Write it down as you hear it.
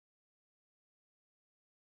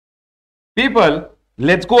people,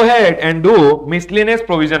 let's go ahead and do miscellaneous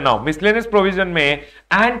provision now. Miscellaneous provision में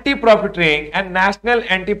anti-profiteering and national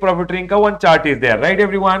anti-profiteering का one chart is there, right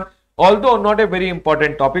everyone? Although not a very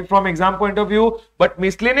important topic from exam point of view, but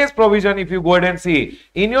miscellaneous provision, if you go ahead and see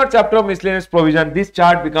in your chapter of miscellaneous provision, this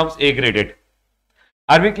chart becomes A graded.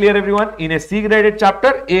 Are we clear everyone? In a C graded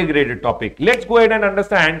chapter, A graded topic. Let's go ahead and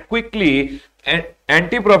understand quickly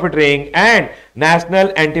anti-profiteering and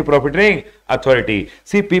national anti-profiteering authority.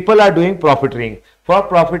 See, people are doing profiteering. For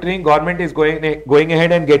profiteering, government is going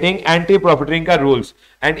ahead and getting anti-profiteering ka rules.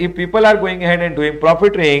 And if people are going ahead and doing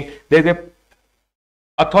profiteering, there is a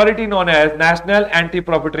authority known as National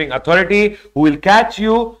Anti-Profiteering Authority who will catch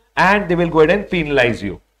you and they will go ahead and penalize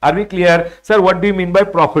you. Are we clear? Sir, what do you mean by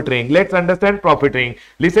profiteering? Let's understand profiteering.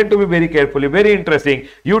 Listen to me very carefully. Very interesting.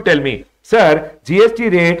 You tell me. Sir,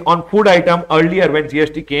 GST rate on food item earlier when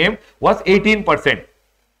GST came was 18%.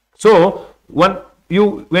 So,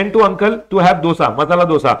 you went to uncle to have dosa, masala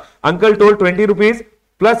dosa. Uncle told 20 rupees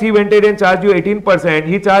plus he went ahead and charged you 18%.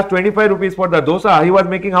 He charged 25 rupees for the dosa. He was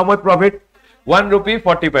making how much profit? 1 rupee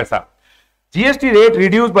 40 paisa. GST rate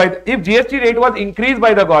reduced by, if GST rate was increased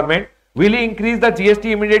by the government, will he increase the GST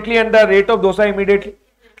immediately and the rate of dosa immediately?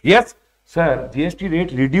 Yes, sir. GST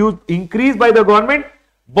rate increased by the government,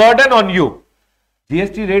 burden on you.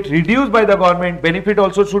 GST rate reduced by the government, benefit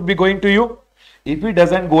also should be going to you. If it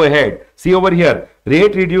doesn't go ahead, see over here,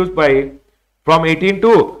 rate reduced by from 18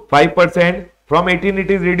 to 5%, from 18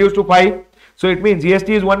 it is reduced to 5. So it means GST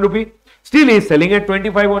is 1 rupee. Still he is selling at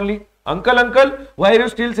 25 only. Uncle, why are you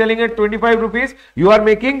still selling at 25 rupees? You are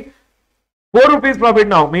making 4 rupees profit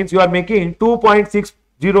now, means you are making 2.60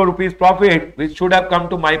 rupees profit, which should have come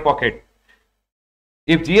to my pocket.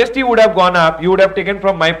 If GST would have gone up, you would have taken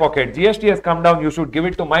from my pocket. GST has come down, you should give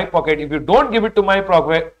it to my pocket. If you don't give it to my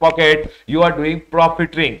pocket, you are doing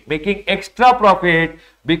profiteering. Making extra profit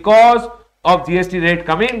because of GST rate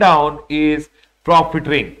coming down is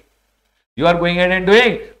profiteering. You are going ahead and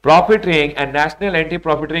doing profiteering, and National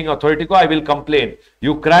Anti-Profiteering Authority ko I will complain.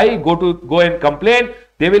 You cry, go and complain.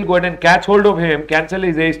 They will go ahead and catch hold of him, cancel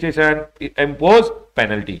his registration, impose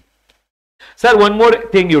penalty. Sir, one more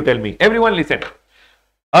thing you tell me. Everyone listen.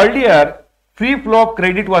 Earlier, free flow of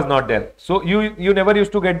credit was not there. So you never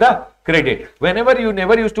used to get the credit. Whenever you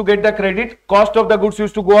never used to get the credit, cost of the goods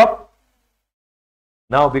used to go up.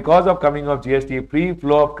 Now, because of coming of GST, free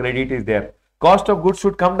flow of credit is there. Cost of goods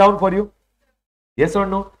should come down for you. Yes or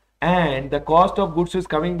no? And the cost of goods is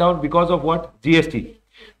coming down because of what? GST.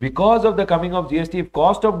 Because of the coming of GST, if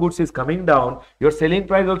cost of goods is coming down, your selling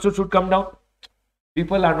price also should come down.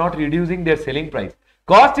 People are not reducing their selling price.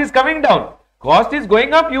 Cost is coming down. Cost is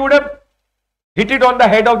going up, you would have hit it on the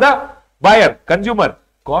head of the buyer, consumer.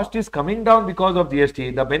 Cost is coming down because of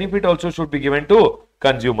GST. The benefit also should be given to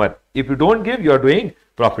consumer. If you don't give, you are doing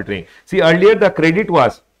profiteering. See, earlier the credit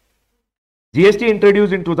was GST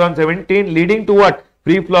introduced in 2017, leading to what?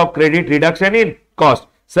 Free flow of credit, reduction in cost.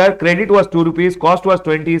 Sir, credit was 2 rupees, cost was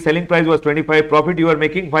 20, selling price was 25, profit you are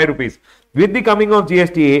making 5 rupees. With the coming of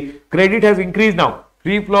GST, credit has increased now.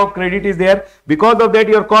 Free flow of credit is there. Because of that,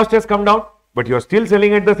 your cost has come down, but you are still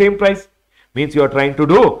selling at the same price. Means you are trying to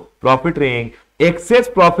do profiteering. Excess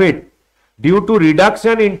profit due to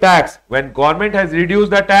reduction in tax. When government has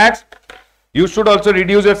reduced the tax, you should also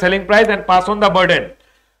reduce your selling price and pass on the burden.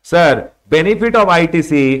 Sir, benefit of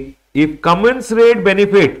ITC, if commensurate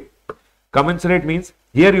benefit, commensurate means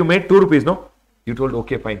here you made 2 rupees, no? You told,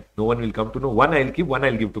 okay, fine, no one will come to know. One I'll keep, one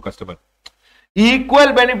I'll give to customer.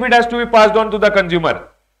 Equal benefit has to be passed on to the consumer.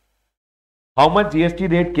 How much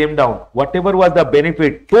GST rate came down? Whatever was the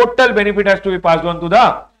benefit, total benefit has to be passed on to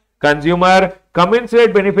the consumer.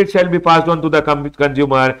 Commensurate benefit shall be passed on to the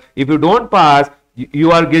consumer. If you don't pass,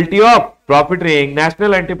 you are guilty of profiteering,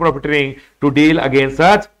 national anti-profiteering to deal against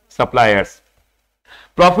such suppliers.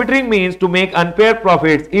 Profiteering means to make unfair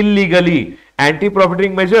profits illegally.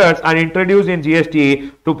 Anti-profiteering measures are introduced in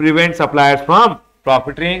GST to prevent suppliers from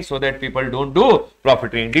profiteering so that people don't do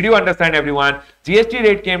profiteering. Did you understand everyone? GST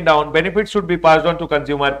rate came down, benefits should be passed on to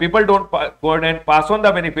consumer. People don't go and pass on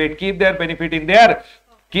the benefit, keep their benefit in their,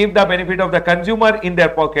 keep the benefit of the consumer in their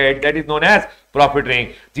pocket. That is known as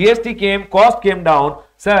profiteering. GST came, cost came down.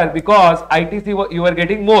 Sir, because ITC you were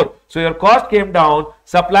getting more, so your cost came down,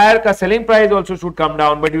 supplier ka selling price also should come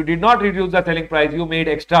down, but you did not reduce the selling price, you made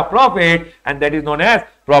extra profit, and that is known as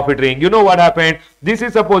profiteering. You know what happened? This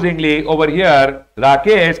is supposingly over here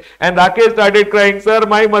Rakesh, and Rakesh started crying, sir,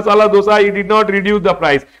 my masala dosa, he did not reduce the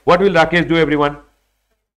price. What will Rakesh do, everyone?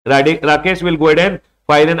 Rakesh will go ahead and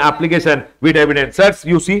file an application with evidence. Sir,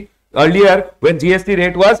 you see, Earlier, when GST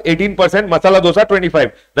rate was 18%, masala dosa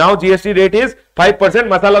 25. Now GST rate is 5%,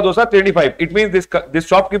 masala dosa 25. It means this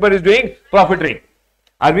shopkeeper is doing profiteering.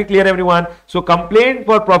 Are we clear, everyone? So complaint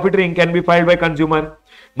for profiteering can be filed by consumer,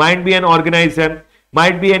 might be an organization,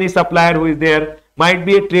 might be any supplier who is there, might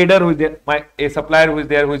be a trader who is there, a supplier who is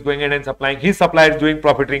there who is going ahead and supplying, his supplier is doing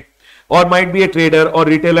profiteering, or might be a trader or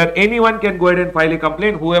retailer. Anyone can go ahead and file a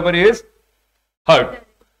complaint, whoever is hurt.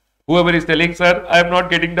 Whoever is telling, sir, I am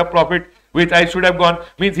not getting the profit which I should have gone,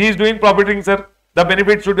 means he is doing profiteering, sir. The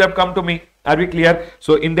benefit should have come to me. Are we clear?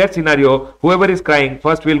 So in that scenario, whoever is crying,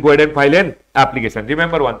 first we'll go ahead and file an application.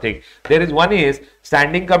 Remember one thing, there is one is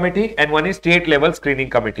standing committee and one is state level screening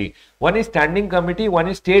committee. One is standing committee, one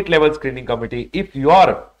is state level screening committee. If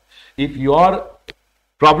your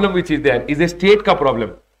problem which is there is a state ka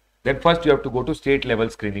problem, then first you have to go to state level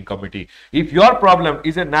screening committee. If your problem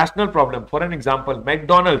is a national problem, for an example,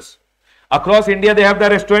 McDonald's, across India they have the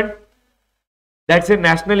restaurant, that's a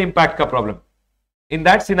national impact ka problem. In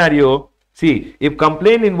that scenario, see, if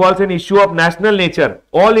complaint involves an issue of national nature,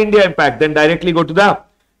 all India impact, then directly go to the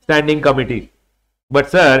standing committee. But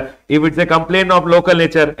sir, if it's a complaint of local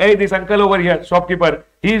nature, hey, this uncle over here, shopkeeper,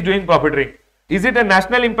 he is doing profiteering. Is it a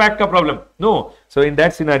national impact ka problem? No. So in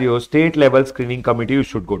that scenario, state level screening committee you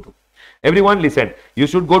should go to. Everyone listen, you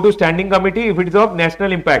should go to standing committee if it is of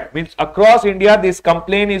national impact, means across India this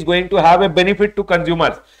complaint is going to have a benefit to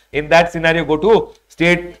consumers. In that scenario, go to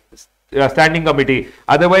state standing committee.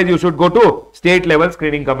 Otherwise you should go to state level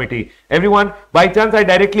screening committee. Everyone, by chance I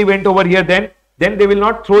directly went over here, then they will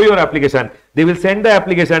not throw your application. They will send the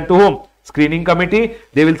application to whom? Screening committee.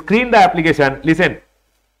 They will screen the application. Listen,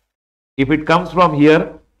 if it comes from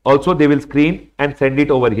here, also they will screen and send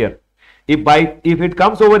it over here. If it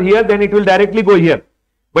comes over here, then it will directly go here.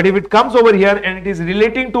 But if it comes over here and it is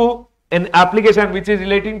relating to an application which is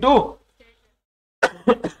relating to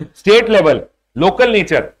state level, local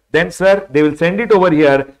nature, then sir, they will send it over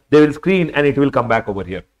here, they will screen and it will come back over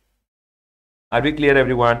here. Are we clear,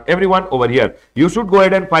 everyone? Everyone over here, you should go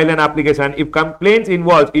ahead and file an application. If complaints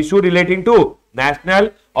involves issue relating to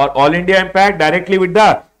national or all India impact, directly with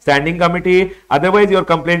the standing committee. Otherwise your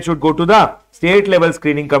complaint should go to the state level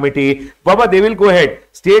screening committee. Baba, they will go ahead,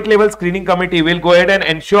 state level screening committee will go ahead and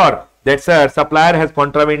ensure that sir, supplier has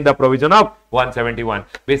contravened the provision of 171.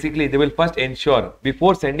 Basically, they will first ensure,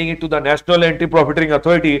 before sending it to the National Anti-Profiteering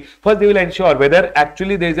Authority, first they will ensure whether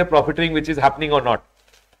actually there is a profiteering which is happening or not.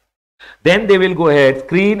 Then they will go ahead,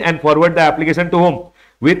 screen and forward the application to whom?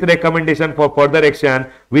 With recommendation for further action.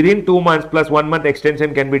 Within 2 months plus 1 month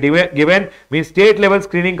extension can be given. Means state level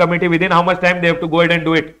screening committee, within how much time they have to go ahead and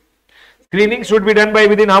do it? Screening should be done by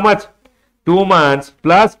within how much? 2 months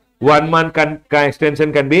plus 1 month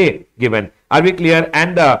extension can be given. Are we clear?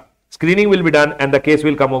 And the screening will be done and the case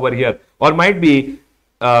will come over here. Or might be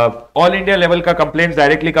all India level ka complaints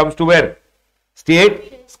directly comes to where?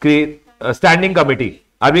 State standing committee.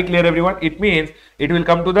 Are we clear, everyone? It means it will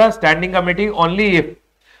come to the standing committee only if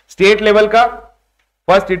state level ka,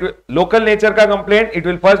 first it will, local nature ka complaint, it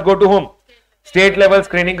will first go to whom? State level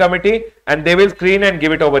screening committee, and they will screen and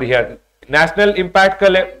give it over here. National impact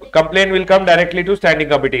complaint will come directly to standing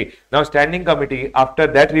committee. Now standing committee, after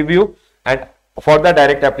that review and for the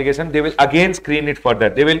direct application, they will again screen it further.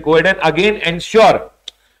 They will go ahead and again ensure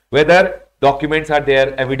whether documents are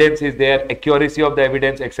there, evidence is there, accuracy of the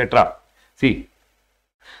evidence, etc. See,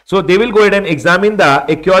 so they will go ahead and examine the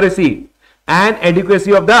accuracy and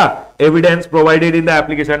adequacy of the evidence provided in the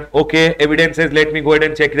application. Okay, evidences, let me go ahead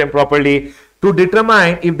and check them properly to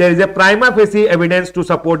determine if there is a prima facie evidence to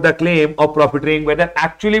support the claim of profiteering, whether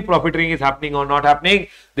actually profiteering is happening or not happening.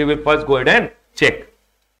 They will first go ahead and check.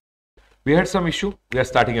 We had some issue, we are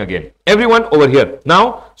starting again. Everyone over here.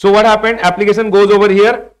 Now, so what happened? Application goes over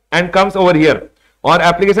here and comes over here, or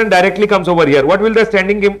application directly comes over here. What will the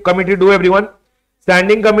standing committee do, everyone?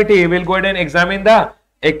 Standing committee will go ahead and examine the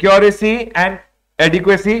accuracy and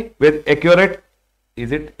adequacy with accurate.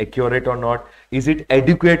 Is it accurate or not? Is it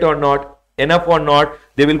adequate or not? Enough or not?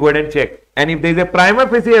 They will go ahead and check. And if there is a prima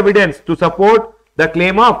facie evidence to support the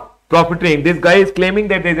claim of profiteering, this guy is claiming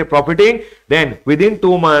that there is a profiting, then within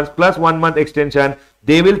 2 months plus 1 month extension,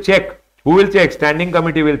 they will check. Who will check? Standing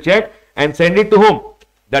committee will check and send it to whom?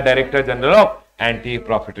 The Director General of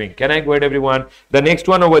Anti-Profiteering. Can I go ahead, everyone? The next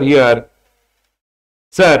one over here.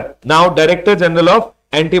 Sir, now Director General of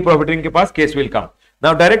Anti-Profiteering ke paas case will come.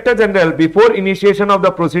 Now Director General, before initiation of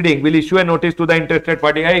the proceeding, will issue a notice to the interested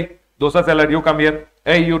party. Hey, dosa seller, you come here.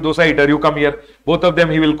 Hey, you dosa eater, you come here. Both of them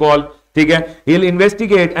he will call. He will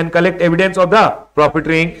investigate and collect evidence of the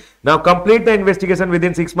profiteering. Now complete the investigation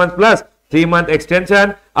within 6 months plus 3 month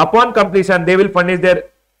extension. Upon completion, they will furnish their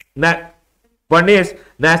furnish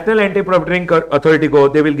national anti profiteering authority को,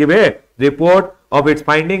 they will give a report of its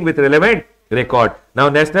finding with relevant record. Now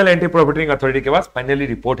National Anti-Profiteering Authority के पास finally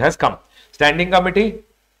report has come. Standing committee,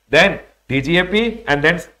 then DGAP, and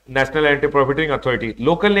then National Anti-Profiteering Authority.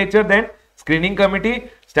 Local nature, then screening committee,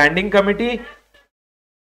 standing committee,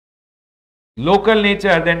 local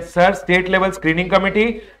nature, then state level screening committee,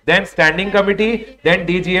 then standing committee, then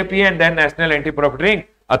DGAP, and then National Anti-Profiteering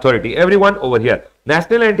Authority. Everyone over here.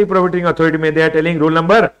 National Anti-Profiteering Authority में they are telling rule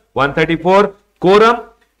number 134, quorum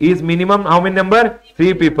is minimum how many number?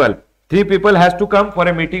 3 people. 3 people has to come for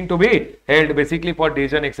a meeting to be held. Basically for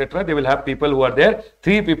decision etc. They will have people who are there.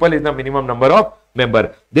 3 people is the minimum number of member.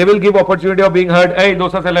 They will give opportunity of being heard. Hey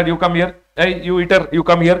dosa seller, you come here. Hey you eater, you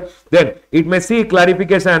come here. Then it may seek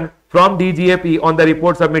clarification from DGAP on the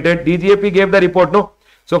report submitted. DGAP gave the report, no?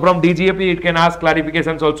 So from DGAP it can ask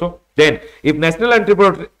clarifications also. Then if National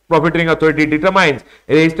Anti-Profiteering Authority determines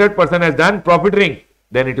a registered person has done profiteering,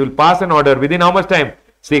 then it will pass an order within how much time?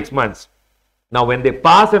 6 months. Now when they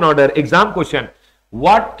pass an order, exam question,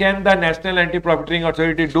 what can the National Anti-Profiteering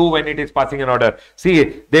Authority do when it is passing an order? See,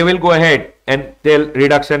 they will go ahead and tell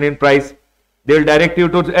reduction in price. They will direct you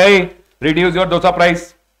to, hey, reduce your dosa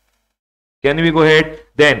price. Can we go ahead?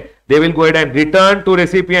 Then they will go ahead and return to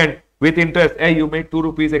recipient with interest. Hey, you made 2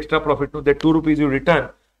 rupees extra profit. No, that 2 rupees you return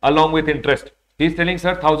along with interest. He is telling,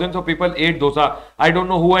 sir, thousands of people ate dosa. I don't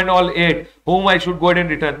know who and all ate, whom I should go ahead and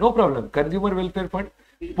return. No problem. Consumer Welfare Fund.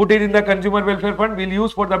 Put it in the Consumer Welfare Fund, we'll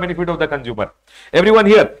use for the benefit of the consumer. Everyone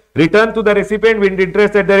here, return to the recipient with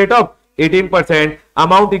interest at the rate of 18%,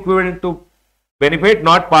 amount equivalent to benefit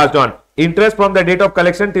not passed on. Interest from the date of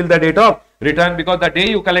collection till the date of return, because the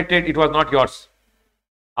day you collected, it was not yours.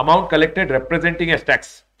 Amount collected representing as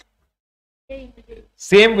tax.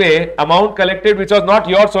 Same way, amount collected which was not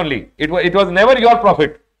yours only. It was never your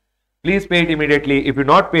profit. Please pay it immediately. If you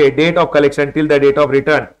not pay, date of collection till the date of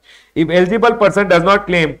return. If eligible person does not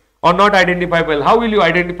claim or not identifiable, how will you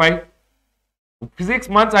identify? 6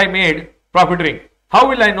 months I made profiteering. How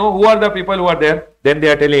will I know who are the people who are there? Then they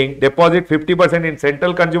are telling deposit 50% in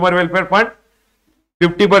Central Consumer Welfare Fund,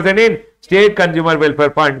 50% in State Consumer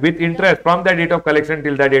Welfare Fund with interest from the date of collection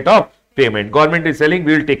till the date of payment. Government is selling,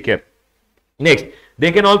 we will take care. Next,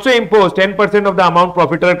 they can also impose 10% of the amount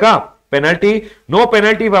profiteer ka penalty. No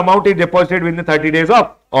penalty if amount is deposited within 30 days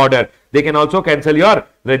of order. They can also cancel your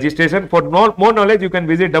registration. For more knowledge, you can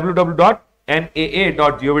visit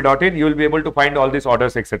www.naa.gov.in. You will be able to find all these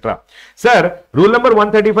orders, etc. Sir, rule number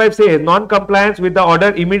 135 says non-compliance with the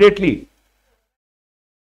order immediately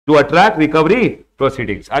to attract recovery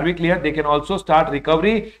proceedings. Are we clear? They can also start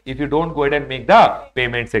recovery if you don't go ahead and make the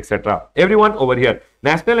payments, etc. Everyone over here,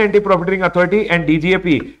 National Anti-Profiteering Authority and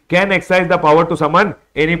DGAP can exercise the power to summon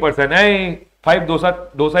any person. Hey, 5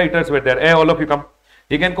 dosa eaters were there. Hey, all of you come.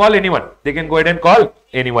 He can call anyone. They can go ahead and call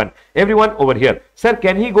anyone. Everyone over here. Sir,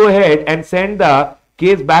 can he go ahead and send the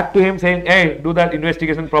case back to him saying, hey, do the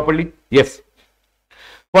investigation properly? Yes.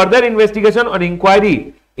 Further investigation or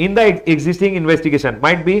inquiry in the existing investigation,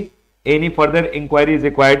 might be any further inquiry is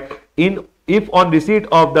required. If on receipt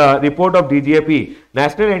of the report of DGAP,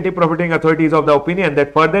 National Anti-Profiteering Authority is of the opinion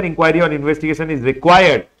that further inquiry or investigation is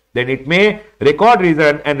required, then it may record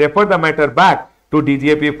reason and refer the matter back to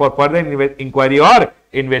DGAP for further inquiry or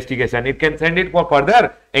investigation. It can send it for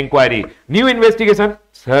further inquiry. New investigation.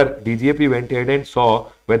 Sir, DGAP went ahead and saw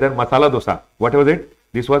whether masala dosa. What was it?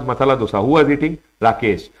 This was masala dosa. Who was eating?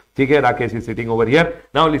 Rakesh. Okay, Rakesh is sitting over here.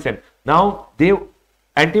 Now listen. Now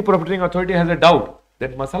Anti-Profiteering Authority has a doubt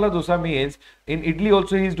that masala dosa means in idli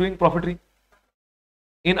also he is doing profiteering.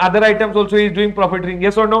 In other items also he is doing profiteering.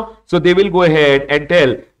 Yes or no? So they will go ahead and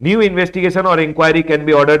tell new investigation or inquiry can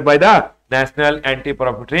be ordered by the National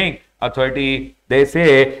Anti-Profiteering Authority. They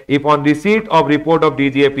say if on receipt of report of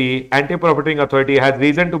DGAP, Anti-Profiteering Authority has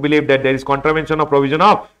reason to believe that there is contravention of provision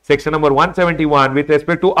of section number 171 with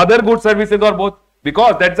respect to other goods, services or both,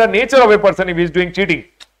 because that's the nature of a person if he is doing cheating.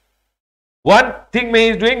 One thing he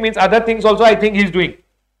is doing means other things also I think he is doing.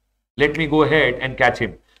 Let me go ahead and catch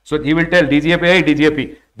him. So he will tell DGAP, hey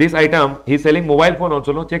DGAP, this item he is selling mobile phone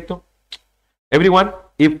also, no, check to. Everyone,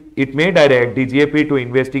 if it may direct DGAP to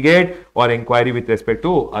investigate or inquiry with respect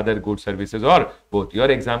to other goods, services or both. Your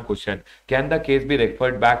exam question, can the case be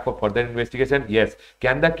referred back for further investigation? Yes.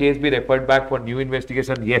 Can the case be referred back for new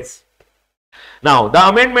investigation? Yes. Now, the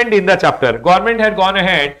amendment in the chapter, government had gone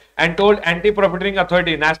ahead and told Anti-Profiteering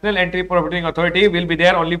Authority, National Anti-Profiteering Authority will be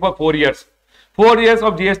there only for 4 years. 4 years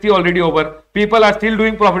of GST already over. People are still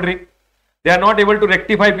doing profiteering. They are not able to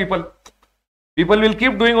rectify people. People will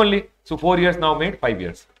keep doing only. So 4 years now made 5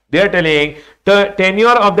 years. They are telling the tenure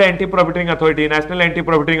of the Anti-Profiteering Authority, National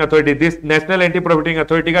Anti-Profiteering Authority, this National Anti-Profiteering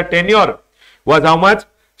Authority ka tenure was how much?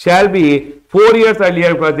 Shall be 4 years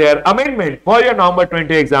earlier was their amendment for your November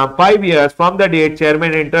 20 exam, 5 years from the date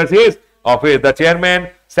chairman enters his office. The chairman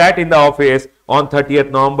sat in the office on 30th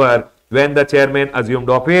November when the chairman assumed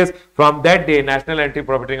office. From that day, National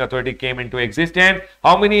Anti-Profiteering Authority came into existence.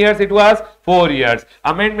 How many years it was? 4 years.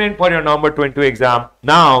 Amendment for your November 22 exam.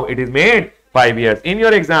 Now it is made 5 years. In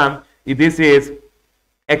your exam, this is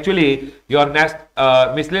actually your next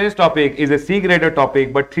miscellaneous topic is a C graded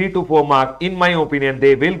topic, but 3 to 4 marks in my opinion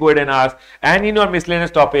they will go ahead and ask. And in your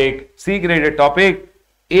miscellaneous topic, C graded topic,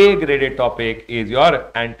 A graded topic is your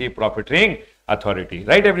Anti-Profiteering Authority.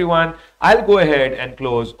 Right everyone, I'll go ahead and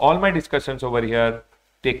close all my discussions over here.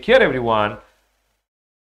 Take care everyone.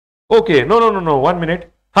 Okay, no, 1 minute.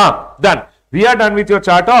 Done. We are done with your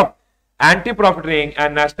chart of Anti-Profiteering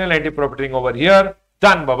and National Anti-Profiteering over here.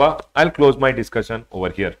 Done, Baba. I'll close my discussion over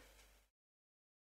here.